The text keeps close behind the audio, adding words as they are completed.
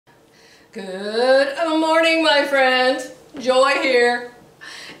Good morning, my friends. Joy here.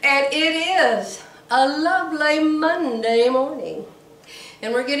 And it is a lovely Monday morning.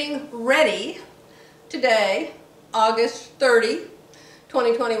 And we're getting ready today, August 30,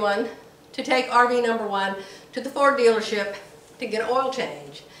 2021, to take RV number 1 to the Ford dealership to get an oil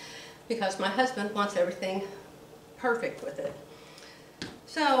change because my husband wants everything perfect with it.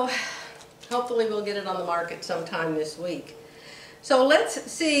 So hopefully we'll get it on the market sometime this week. So let's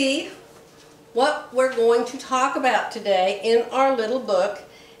see what we're going to talk about today in our little book.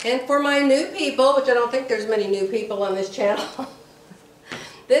 And for my new people, which I don't think there's many new people on this channel,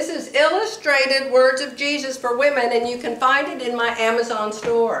 this is Illustrated Words of Jesus for Women, and you can find it in my Amazon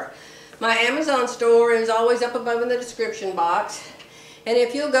store. My Amazon store is always up above in the description box. And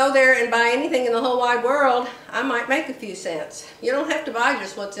if you'll go there and buy anything in the whole wide world, I might make a few cents. You don't have to buy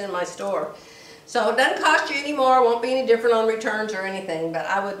just what's in my store. So it doesn't cost you any more, won't be any different on returns or anything, but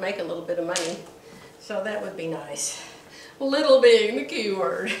I would make a little bit of money. So that would be nice. Little being the key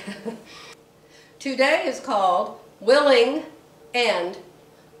word. Today is called Willing and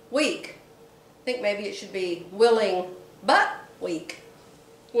Weak. I think maybe it should be willing but weak.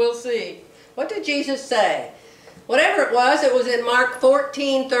 We'll see. What did Jesus say? Whatever it was in Mark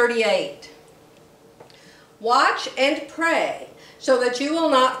 14:38. Watch and pray so that you will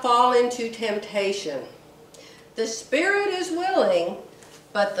not fall into temptation. The spirit is willing,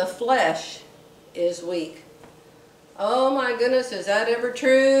 but the flesh is weak. Oh my goodness, is that ever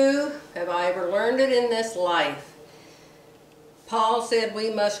true? Have I ever learned it in this life? Paul said we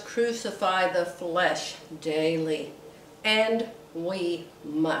must crucify the flesh daily, and we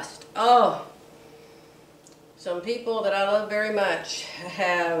must. Oh, some people that I love very much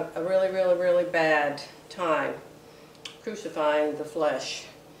have a really bad time crucifying the flesh.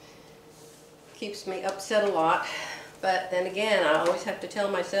 Keeps me upset a lot, but then again, I always have to tell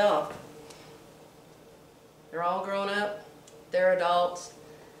myself, they're all grown up, they're adults.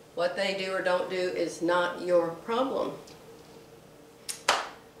 What they do or don't do is not your problem.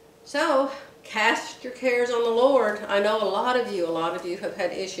 So, cast your cares on the Lord. I know a lot of you have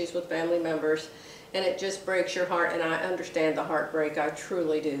had issues with family members, and it just breaks your heart, and I understand the heartbreak, I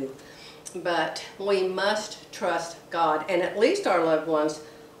truly do. But we must trust God, and at least our loved ones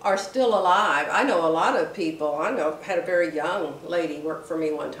are still alive. I know a lot of people. I had a very young lady work for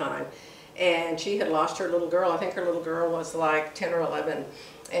me one time, and she had lost her little girl. I think her little girl was like 10 or 11,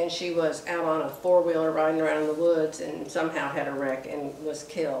 and she was out on a four-wheeler riding around in the woods and somehow had a wreck and was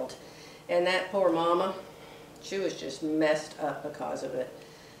killed. And that poor mama, she was just messed up because of it.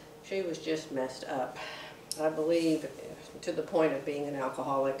 She was just messed up, I believe, to the point of being an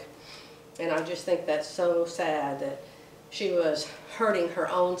alcoholic. And I just think that's so sad that she was hurting her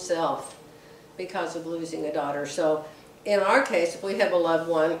own self because of losing a daughter. So in our case, if we have a loved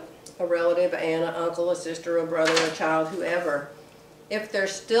one, a relative, aunt, an uncle, a sister, a brother, a child, whoever, if they're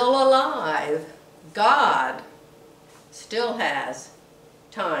still alive, God still has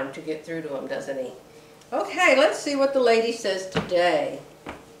time to get through to them, doesn't he? Okay, let's see what the lady says today.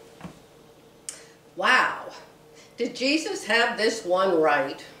 Wow, did Jesus have this one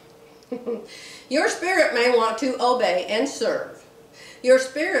right? Your spirit may want to obey and serve. Your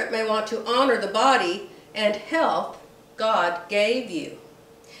spirit may want to honor the body and health God gave you.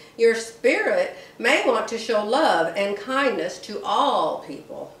 Your spirit may want to show love and kindness to all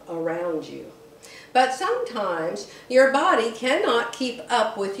people around you. But sometimes your body cannot keep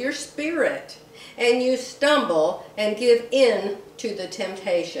up with your spirit, and you stumble and give in to the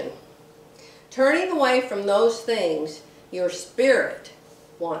temptation. Turning away from those things your spirit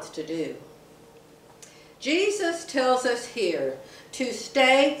wants to do. Jesus tells us here to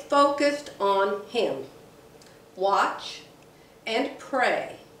stay focused on Him. Watch and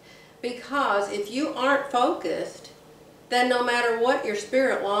pray, because if you aren't focused, then no matter what your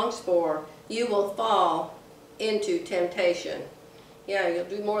spirit longs for, you will fall into temptation. Yeah, you'll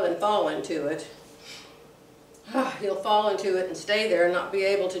do more than fall into it. You'll fall into it and stay there and not be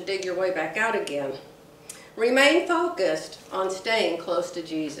able to dig your way back out again. Remain focused on staying close to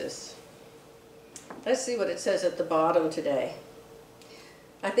Jesus. Let's see what it says at the bottom today.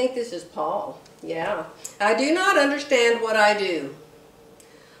 I think this is Paul. Yeah. I do not understand what I do.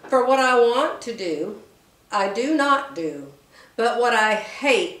 For what I want to do, I do not do. But what I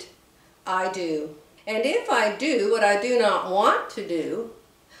hate, I do. And if I do what I do not want to do,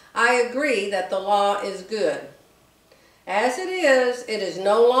 I agree that the law is good. As it is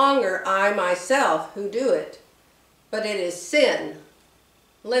no longer I myself who do it, but it is sin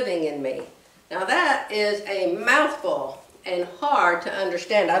living in me. Now that is a mouthful and hard to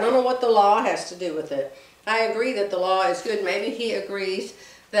understand. I don't know what the law has to do with it. I agree that the law is good. Maybe he agrees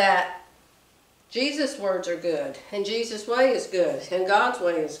that Jesus' words are good, and Jesus' way is good, and God's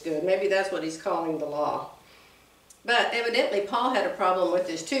way is good. Maybe that's what he's calling the law. But evidently Paul had a problem with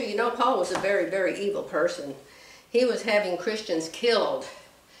this too. You know, Paul was a very, very evil person. He was having Christians killed.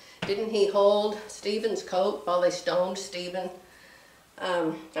 Didn't he hold Stephen's coat while they stoned Stephen?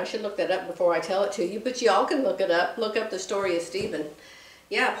 I should look that up before I tell it to you, but y'all can look it up. Look up the story of Stephen.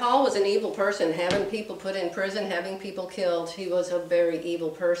 Yeah, Paul was an evil person, having people put in prison, having people killed. He was a very evil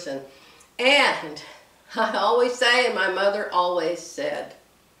person. And I always say, and my mother always said,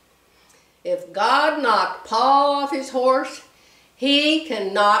 if God knocked Paul off his horse, he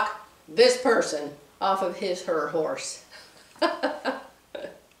can knock this person off of his, her horse.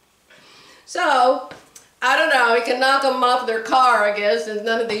 So, I don't know, he can knock them off their car, I guess, since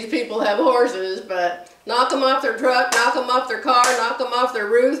none of these people have horses, but knock them off their truck, knock them off their car, knock them off their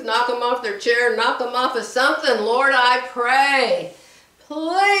roof, knock them off their chair, knock them off of something. Lord, I pray,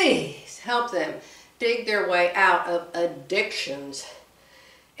 please help them dig their way out of addictions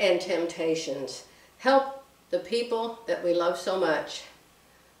and temptations. Help the people that we love so much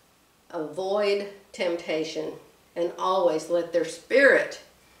avoid temptation and always let their spirit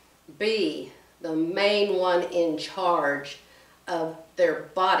be the main one in charge of their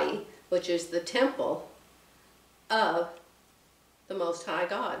body, which is the temple of the Most High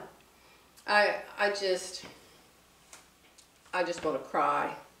God. I just want to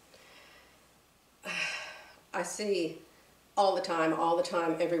cry. I see all the time,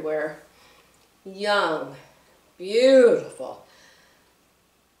 everywhere, young, beautiful,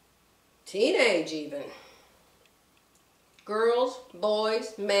 teenage even, girls,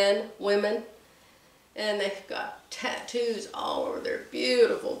 boys, men, women, and they've got tattoos all over their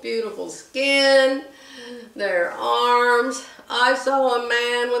beautiful, beautiful skin, their arms. I saw a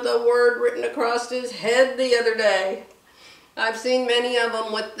man with a word written across his head the other day. I've seen many of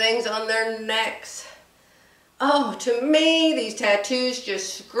them with things on their necks. Oh, to me, these tattoos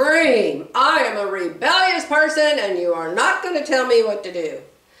just scream, I am a rebellious person and you are not going to tell me what to do.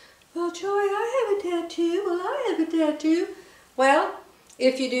 Well, Joy, I have a tattoo. Well, I have a tattoo. Well,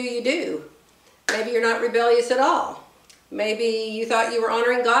 if you do, you do. Maybe you're not rebellious at all. Maybe you thought you were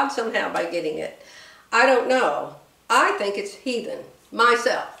honoring God somehow by getting it. I don't know. I think it's heathen,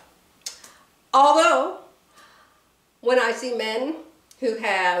 myself. Although, when I see men who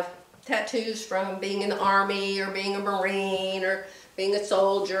have tattoos from being in the army or being a Marine or being a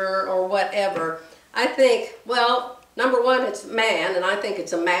soldier or whatever, I think, well, number one, it's man, and I think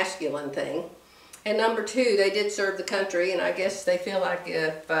it's a masculine thing. And number two, they did serve the country, and I guess they feel like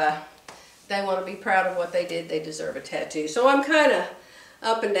if they want to be proud of what they did, they deserve a tattoo. So I'm kind of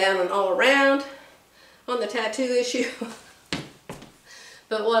up and down and all around on the tattoo issue.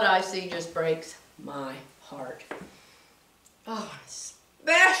 But what I see just breaks my heart. Oh,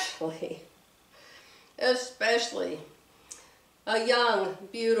 especially a young,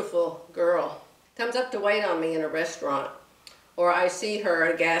 beautiful girl comes up to wait on me in a restaurant, or I see her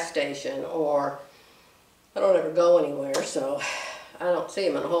at a gas station, or I don't ever go anywhere, so I don't see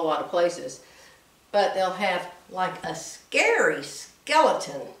them in a whole lot of places. But they'll have like a scary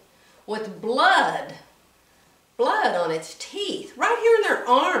skeleton with blood on its teeth, right here in their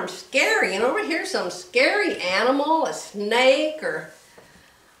arms, scary. And over here some scary animal, a snake, or...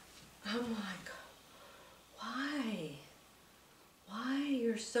 I'm like, why? Why?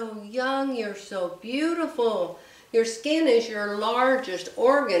 You're so young, you're so beautiful. Your skin is your largest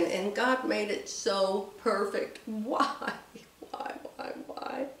organ, and God made it so perfect. Why?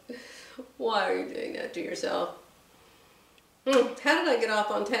 Why are you doing that to yourself? How did I get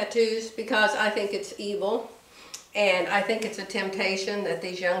off on tattoos? Because I think it's evil, and I think it's a temptation that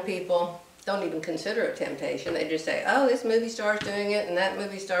these young people don't even consider a temptation. They just say, oh, this movie star's doing it, and that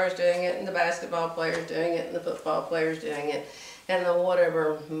movie star's doing it, and the basketball player's doing it, and the football player's doing it, and the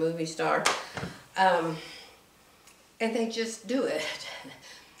whatever movie star. And they just do it.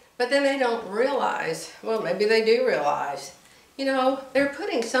 But then they don't realize, well, maybe they do realize, you know, they're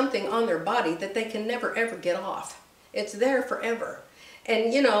putting something on their body that they can never ever get off. It's there forever.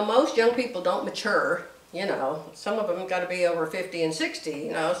 And, you know, most young people don't mature. You know, some of them got to be over 50 and 60.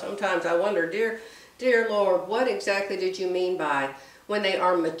 You know, sometimes I wonder, dear Lord, what exactly did you mean by when they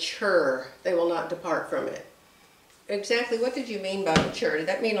are mature, they will not depart from it? Exactly what did you mean by mature? Did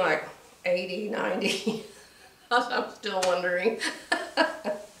that mean like 80, 90? I'm still wondering.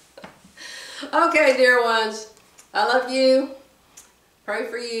 Okay, dear ones, I love you. Pray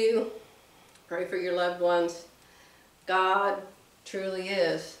for you. Pray for your loved ones. God truly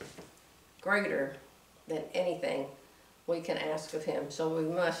is greater than anything we can ask of him. So we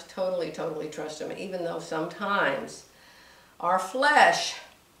must totally trust him, even though sometimes our flesh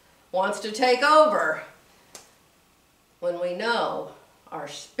wants to take over when we know our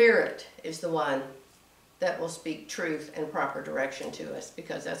spirit is the one that will speak truth and proper direction to us,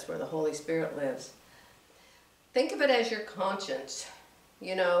 because that's where the Holy Spirit lives. Think of it as your conscience,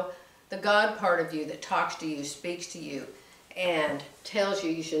 you know, the God part of you that talks to you, speaks to you, and tells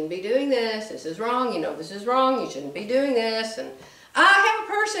you shouldn't be doing this is wrong, you know this is wrong, you shouldn't be doing this. And I have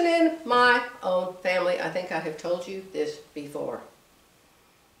a person in my own family, I think I have told you this before.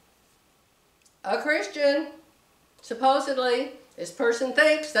 A Christian, supposedly, this person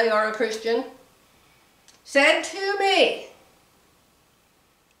thinks they are a Christian, said to me,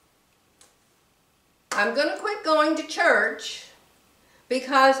 I'm going to quit going to church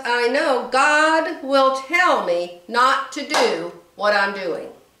because I know God will tell me not to do what I'm doing.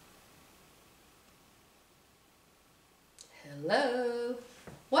 Hello?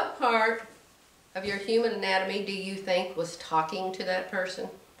 What part of your human anatomy do you think was talking to that person?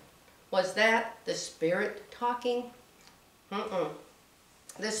 Was that the spirit talking?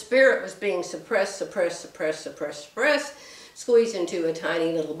 The spirit was being suppressed, squeezed into a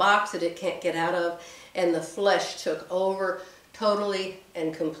tiny little box that it can't get out of, and the flesh took over totally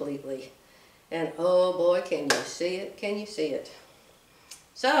and completely. And oh boy, can you see it? Can you see it?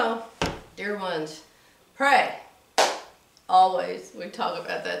 So, dear ones, pray. Always. We talk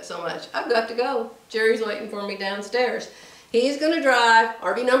about that so much. I've got to go. Jerry's waiting for me downstairs. He's going to drive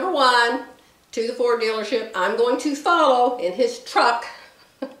RV number 1 to the Ford dealership. I'm going to follow in his truck.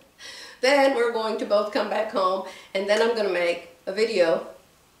 Then we're going to both come back home, and then I'm going to make a video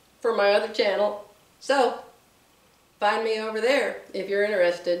for my other channel. So, find me over there if you're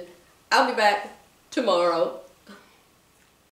interested. I'll be back tomorrow.